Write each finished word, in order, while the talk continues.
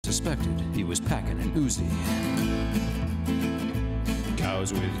suspected he was packing an Uzi.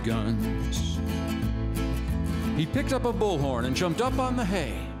 Cows with guns. He picked up a bullhorn and jumped up on the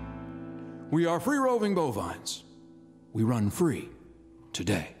hay. We are free-roving bovines. We run free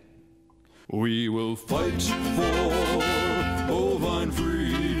today. We will fight for bovine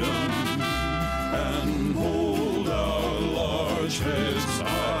freedom and hold our large heads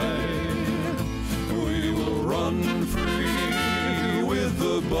high. We will run free with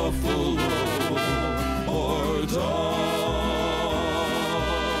the buffalo or dog.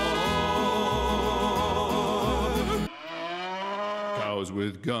 Cows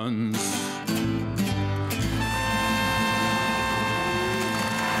with guns.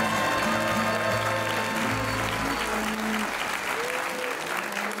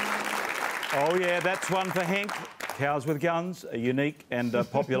 Oh yeah, that's one for Henk. Cows with Guns, a unique and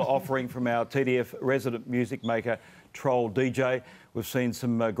popular offering from our TDF resident music maker, Troll DJ. We've seen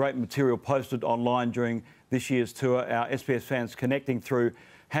some great material posted online during this year's tour. Our SBS fans connecting through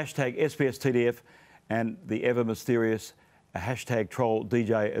hashtag SBSTDF and the ever-mysterious hashtag Troll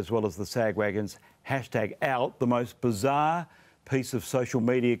DJ, as well as the Sagwagons hashtag out. The most bizarre piece of social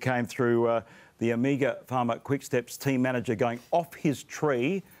media came through the Amiga Pharma-Quickstep's team manager going off his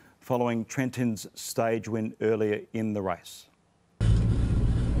tree following Trentin's stage win earlier in the race.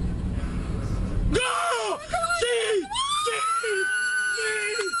 Go!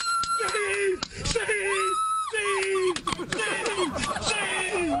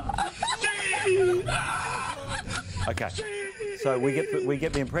 Okay, so we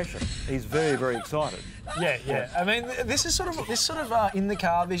get the impression he's very, very excited. Yeah. I mean, this sort of in the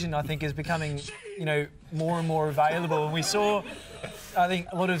car vision, I think, is becoming, you know, more and more available. And we saw, I think,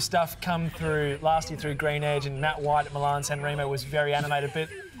 a lot of stuff come through last year through Green Edge, and Matt White at Milan San Remo was very animated. But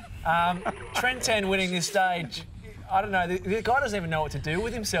Trentin winning this stage, I don't know, the guy doesn't even know what to do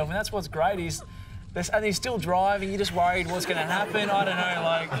with himself, and that's what's great. He's still driving. You're just worried what's going to happen. I don't know,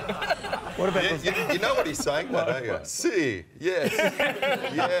 like. What about you know what he's saying, though, don't you? See, yes,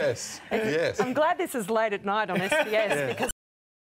 yes, yes. I'm glad this is late at night on SBS because